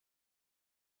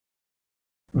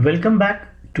Welcome back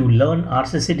to Learn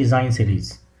R.C.C. Design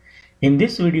series. In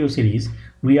this video series,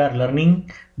 we are learning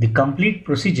the complete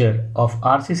procedure of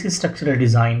RCC structural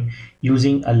design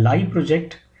using a live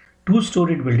project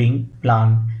two-storied building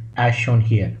plan as shown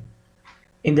here.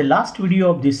 In the last video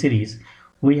of this series,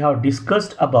 we have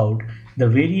discussed about the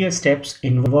various steps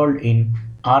involved in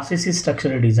RCC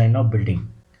structural design of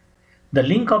building. The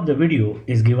link of the video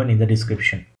is given in the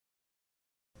description.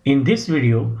 In this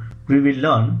video, we will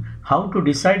learn how to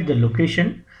decide the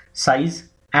location, size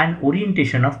and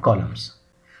orientation of columns.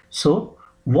 So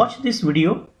watch this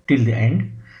video till the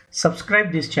end,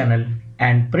 subscribe this channel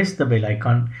and press the bell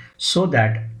icon so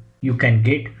that you can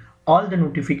get all the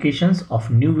notifications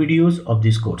of new videos of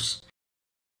this course.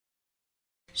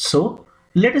 So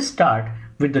let us start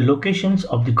with the locations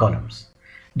of the columns.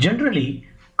 Generally,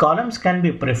 columns can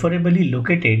be preferably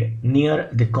located near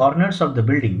the corners of the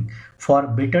building for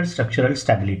better structural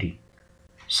stability.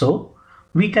 So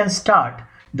we can start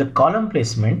the column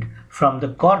placement from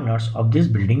the corners of this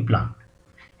building plan.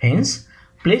 Hence,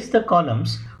 place the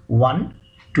columns 1,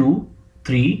 2,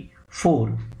 3,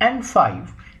 4 and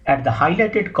 5 at the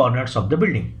highlighted corners of the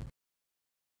building.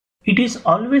 It is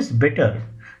always better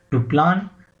to plan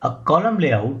a column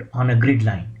layout on a grid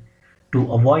line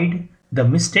to avoid the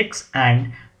mistakes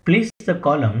and place the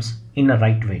columns in a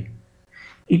right way.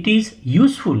 It is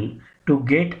useful to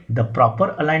get the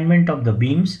proper alignment of the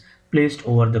beams placed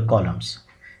over the columns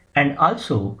and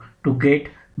also to get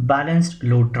balanced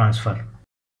load transfer.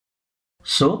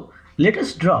 So let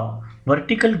us draw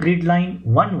vertical grid line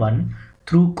 1, 1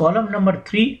 through column number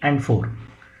 3 and 4,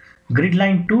 grid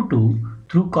line 2, 2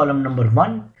 through column number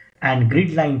 1 and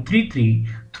grid line 3, 3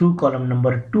 through column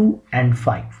number 2 and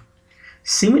 5.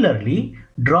 Similarly,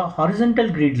 draw horizontal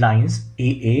grid lines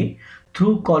AA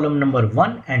through column number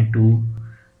 1 and 2,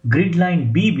 grid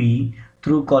line BB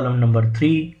through column number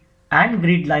 3 and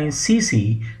grid line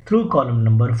CC through column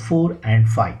number 4 and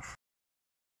 5.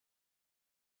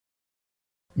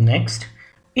 Next,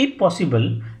 if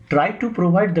possible, try to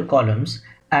provide the columns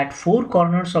at 4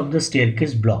 corners of the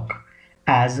staircase block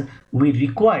as we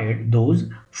required those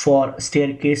for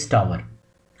staircase tower.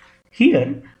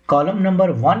 Here, column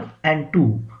number 1 and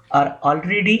 2 are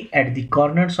already at the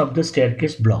corners of the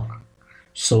staircase block.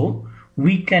 So,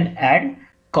 we can add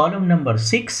column number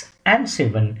 6 and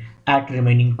 7 at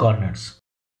remaining corners.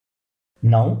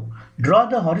 Now, draw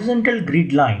the horizontal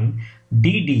grid line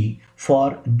DD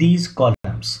for these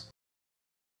columns.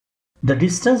 The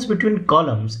distance between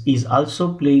columns is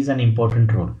also plays an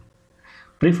important role.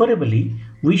 Preferably,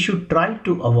 we should try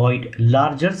to avoid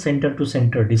larger center to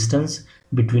center distance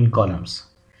between columns,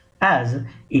 as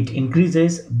it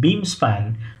increases beam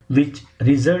span which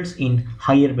results in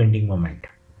higher bending moment.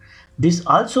 This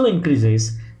also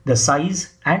increases the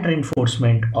size and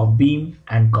reinforcement of beam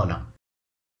and column.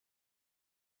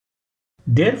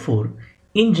 Therefore,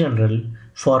 in general,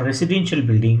 for residential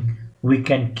building, we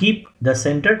can keep the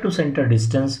center to center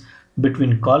distance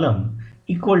between column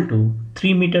equal to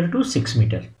 3 meter to 6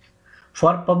 meter.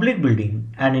 For public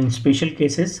building and in special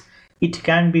cases, it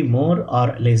can be more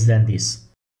or less than this.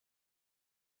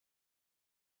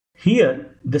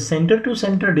 Here, the center to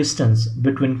center distance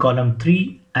between column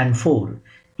 3 and 4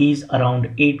 is around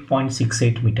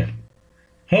 8.68 meter.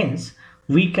 Hence,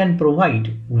 we can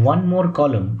provide one more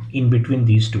column in between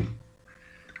these two.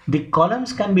 The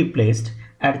columns can be placed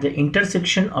at the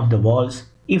intersection of the walls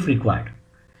if required.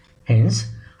 Hence,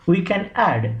 we can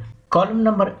add column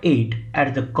number 8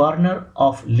 at the corner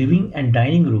of living and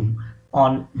dining room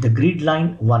on the grid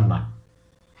line 1, 1.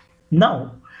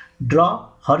 Now, draw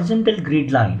horizontal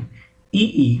grid line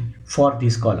EE for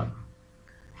this column.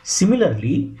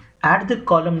 Similarly, add the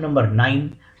column number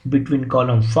 9 between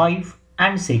column 5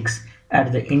 and 6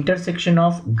 at the intersection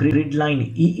of grid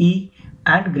line EE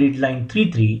and grid line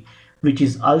 3, 3, which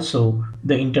is also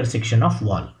the intersection of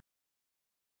wall.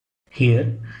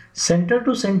 Here, center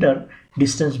to center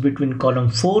distance between column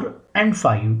 4 and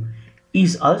 5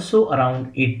 is also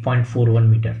around 8.41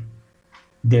 meter.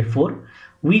 Therefore,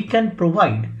 we can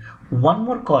provide one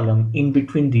more column in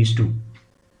between these two.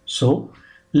 So,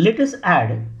 let us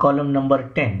add column number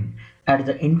 10 at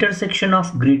the intersection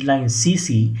of grid line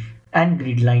CC and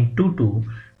grid line 2, 2,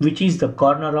 which is the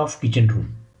corner of kitchen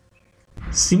room.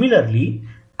 Similarly,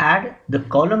 add the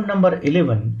column number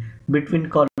 11 between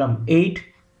column 8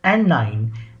 and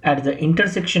 9 at the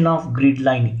intersection of grid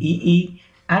line EE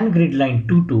and grid line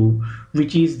 2, 2,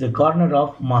 which is the corner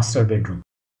of master bedroom.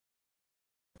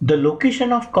 The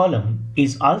location of column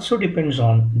is also depends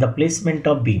on the placement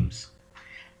of beams.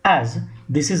 As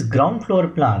this is ground floor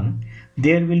plan,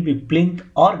 there will be plinth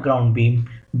or ground beam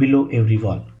below every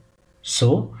wall.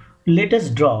 So let us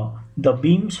draw the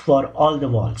beams for all the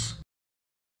walls.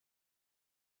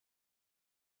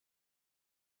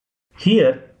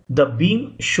 Here, the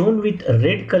beam shown with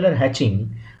red color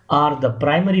hatching are the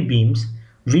primary beams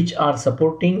which are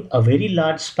supporting a very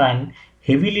large span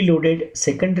heavily loaded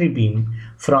secondary beam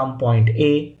from point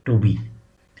A to B.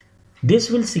 This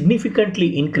will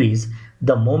significantly increase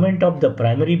the moment of the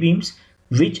primary beams,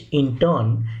 which in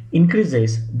turn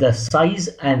increases the size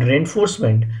and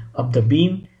reinforcement of the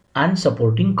beam and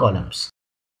supporting columns.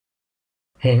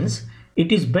 Hence,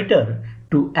 it is better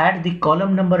to add the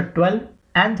column number 12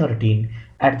 and 13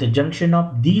 at the junction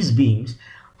of these beams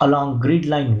along grid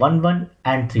line 11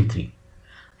 and 33.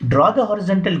 Draw the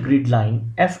horizontal grid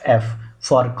line FF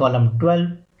for column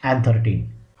 12 and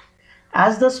 13.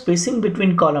 As the spacing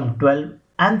between column 12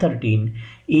 and 13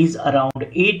 is around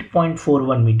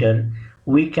 8.41 meter,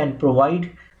 we can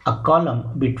provide a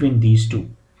column between these two.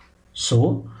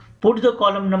 So, put the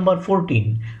column number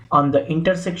 14 on the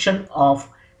intersection of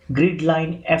grid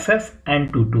line FF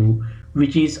and 22,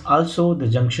 which is also the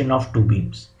junction of two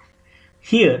beams.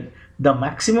 Here, the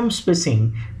maximum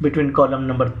spacing between column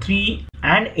number 3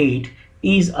 and 8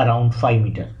 is around 5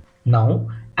 meter. Now,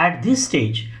 at this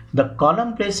stage, the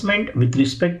column placement with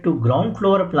respect to ground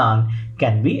floor plan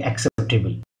can be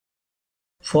acceptable.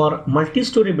 For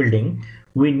multi-story building,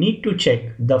 we need to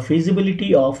check the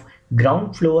feasibility of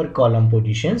ground floor column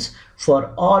positions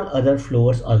for all other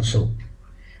floors also.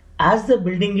 As the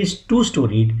building is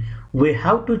two-storied, we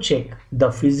have to check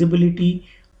the feasibility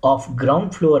of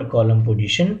ground floor column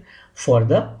position for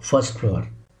the first floor.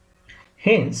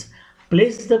 Hence,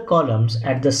 place the columns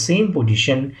at the same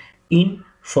position in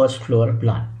first floor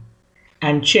plan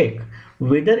and check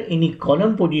whether any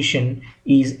column position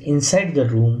is inside the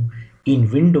room, in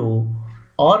window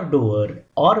or door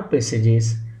or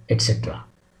passages, etc.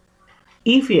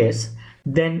 If yes,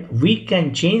 then we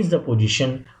can change the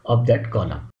position of that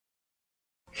column.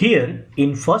 Here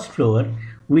in first floor,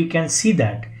 we can see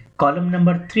that column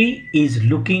number 3 is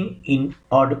looking in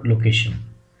odd location.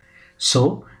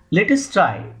 So let us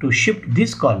try to shift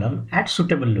this column at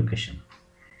suitable location.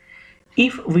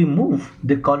 If we move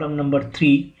the column number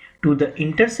 3 to the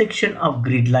intersection of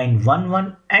grid line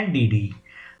 11 and DD,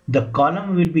 the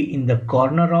column will be in the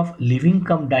corner of living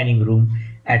cum dining room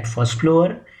at first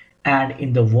floor and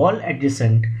in the wall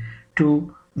adjacent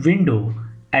to window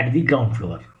at the ground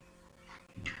floor.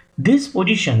 This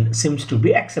position seems to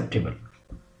be acceptable.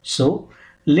 So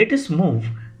let us move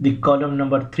the column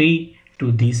number 3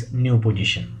 to this new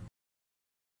position.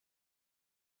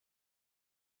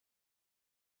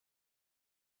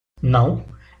 Now,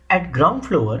 at ground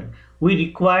floor, we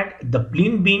required the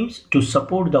plinth beams to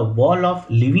support the wall of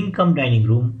living cum dining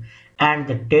room and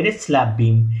the terrace slab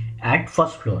beam at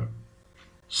first floor.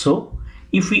 So,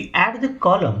 if we add the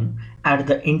column at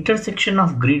the intersection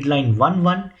of grid line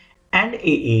 11 and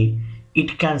AA,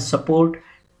 it can support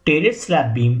terrace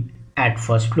slab beam at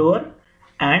first floor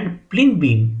and plinth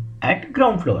beam at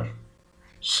ground floor.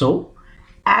 So,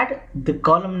 add the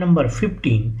column number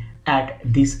 15 at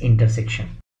this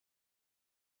intersection.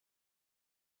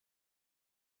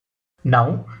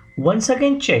 Now, once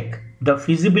again check the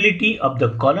feasibility of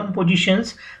the column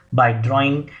positions by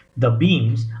drawing the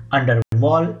beams under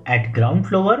wall at ground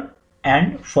floor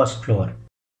and first floor.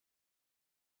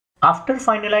 After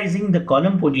finalizing the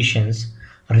column positions,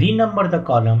 renumber the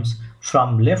columns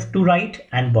from left to right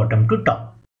and bottom to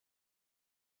top.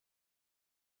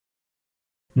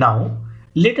 Now,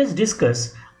 let us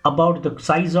discuss about the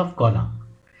size of column.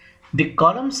 The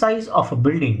column size of a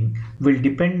building will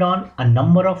depend on a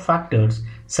number of factors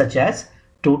such as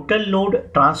total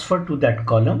load transferred to that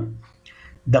column,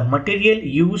 the material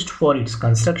used for its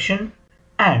construction,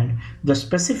 and the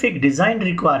specific design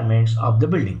requirements of the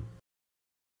building.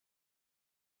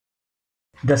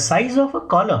 The size of a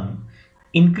column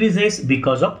increases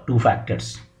because of two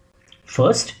factors.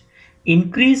 First,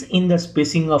 increase in the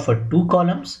spacing of two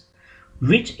columns,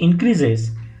 which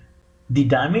increases the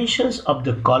dimensions of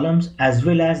the columns as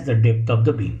well as the depth of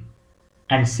the beam.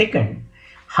 And second,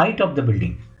 height of the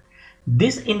building.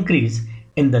 This increase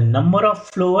in the number of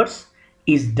floors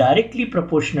is directly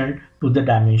proportional to the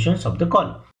dimensions of the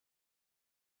column.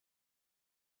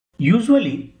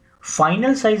 Usually,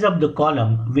 final size of the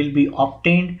column will be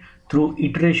obtained through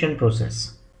iteration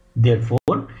process.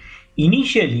 Therefore,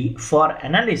 initially for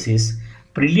analysis,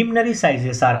 preliminary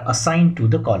sizes are assigned to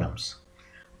the columns.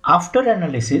 After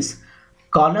analysis,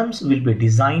 columns will be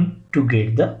designed to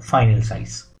get the final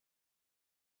size.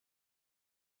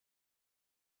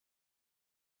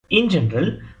 In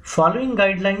general, following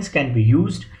guidelines can be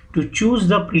used to choose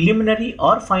the preliminary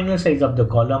or final size of the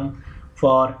column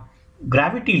for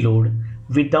gravity load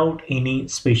without any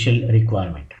special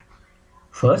requirement.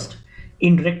 First,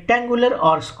 in rectangular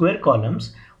or square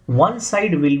columns, one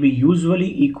side will be usually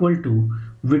equal to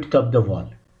width of the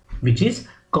wall, which is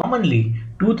commonly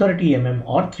 230 mm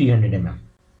or 300 mm.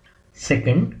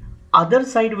 Second, other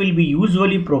side will be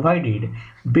usually provided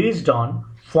based on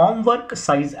formwork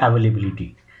size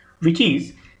availability, which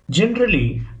is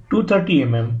generally 230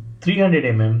 mm, 300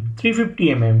 mm, 350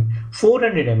 mm,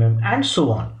 400 mm and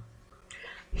so on.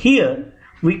 Here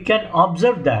we can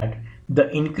observe that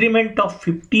the increment of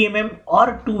 50 mm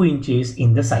or 2 inches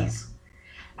in the size.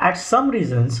 At some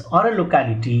regions or a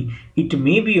locality, it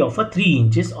may be of a 3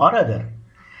 inches or other.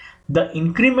 The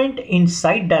increment in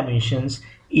side dimensions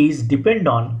is depend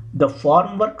on the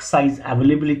formwork size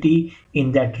availability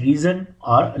in that region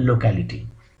or locality.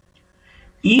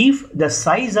 If the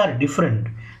size are different,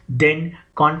 then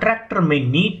contractor may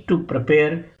need to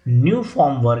prepare new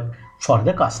formwork for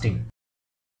the casting.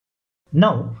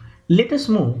 Now let us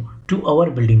move to our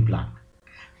building plan.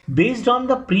 Based on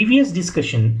the previous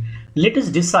discussion, let us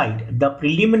decide the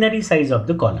preliminary size of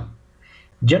the column.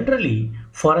 Generally,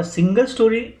 for a single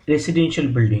story residential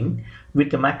building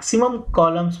with a maximum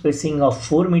column spacing of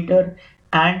 4 meter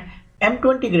and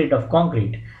M20 grade of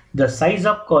concrete, the size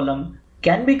of column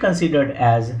can be considered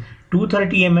as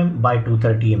 230 mm by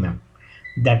 230 mm,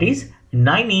 that is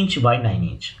 9 inch by 9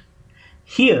 inch.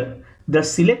 Here, the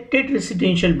selected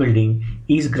residential building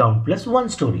is ground plus 1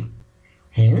 story.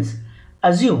 Hence,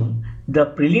 assume the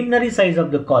preliminary size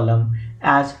of the column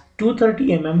as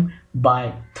 230 mm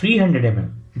by 300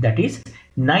 mm, that is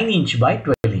 9 inch by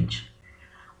 12 inch.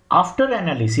 After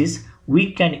analysis,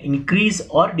 we can increase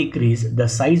or decrease the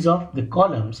size of the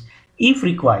columns if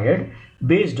required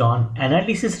based on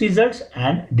analysis results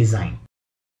and design.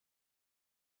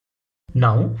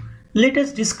 Now, let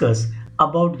us discuss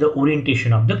about the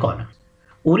orientation of the column.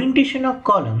 Orientation of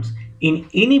columns in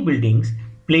any buildings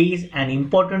plays an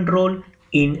important role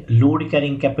in load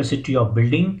carrying capacity of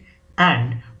building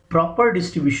and proper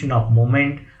distribution of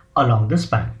moment along the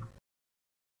span.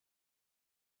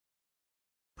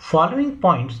 Following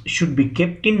points should be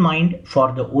kept in mind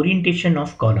for the orientation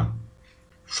of column.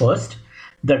 First,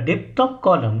 the depth of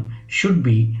column should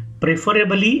be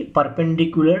preferably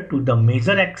perpendicular to the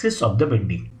major axis of the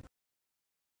building.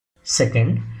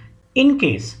 Second, in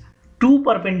case two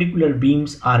perpendicular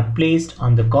beams are placed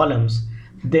on the columns,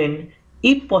 then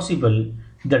if possible,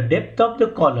 the depth of the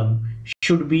column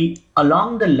should be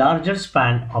along the larger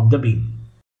span of the beam.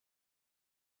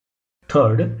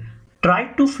 Third,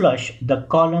 try to flush the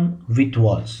column with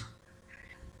walls.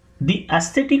 The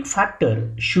aesthetic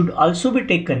factor should also be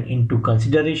taken into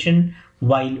consideration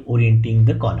while orienting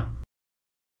the column.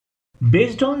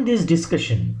 Based on this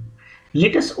discussion,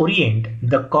 let us orient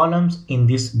the columns in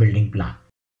this building plan.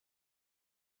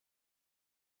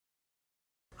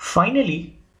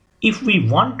 Finally, if we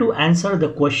want to answer the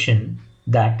question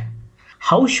that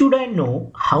how should I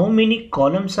know how many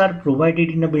columns are provided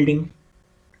in a building?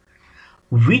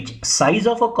 Which size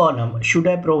of a column should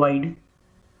I provide?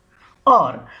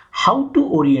 Or how to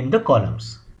orient the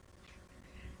columns?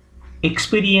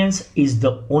 Experience is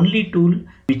the only tool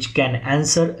which can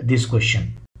answer this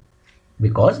question,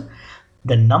 because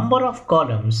the number of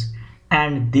columns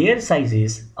and their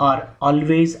sizes are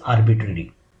always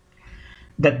arbitrary.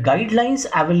 The guidelines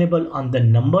available on the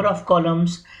number of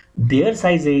columns, their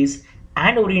sizes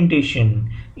and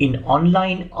orientation in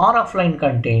online or offline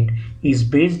content is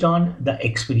based on the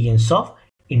experience of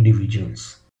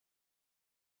individuals.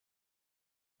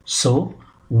 So,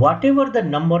 whatever the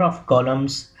number of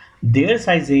columns, their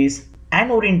sizes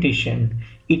and orientation,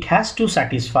 it has to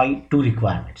satisfy two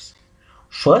requirements.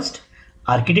 First,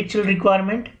 architectural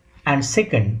requirement, and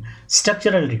second,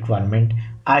 structural requirement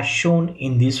as shown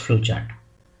in this flowchart.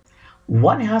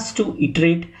 One has to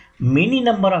iterate many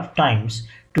number of times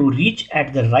to reach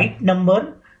at the right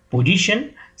number,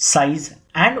 position, size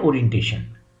and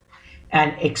orientation. An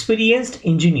experienced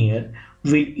engineer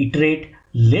will iterate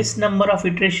less number of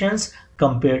iterations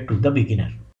compared to the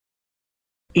beginner.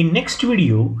 In next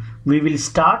video, we will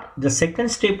start the second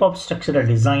step of structural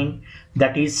design,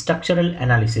 that is structural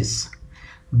analysis.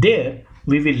 There,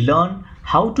 we will learn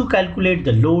how to calculate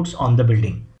the loads on the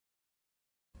building.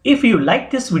 If you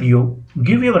like this video,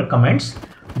 give your comments.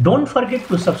 Don't forget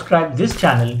to subscribe this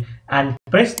channel and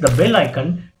press the bell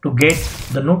icon to get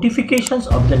the notifications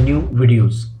of the new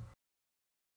videos.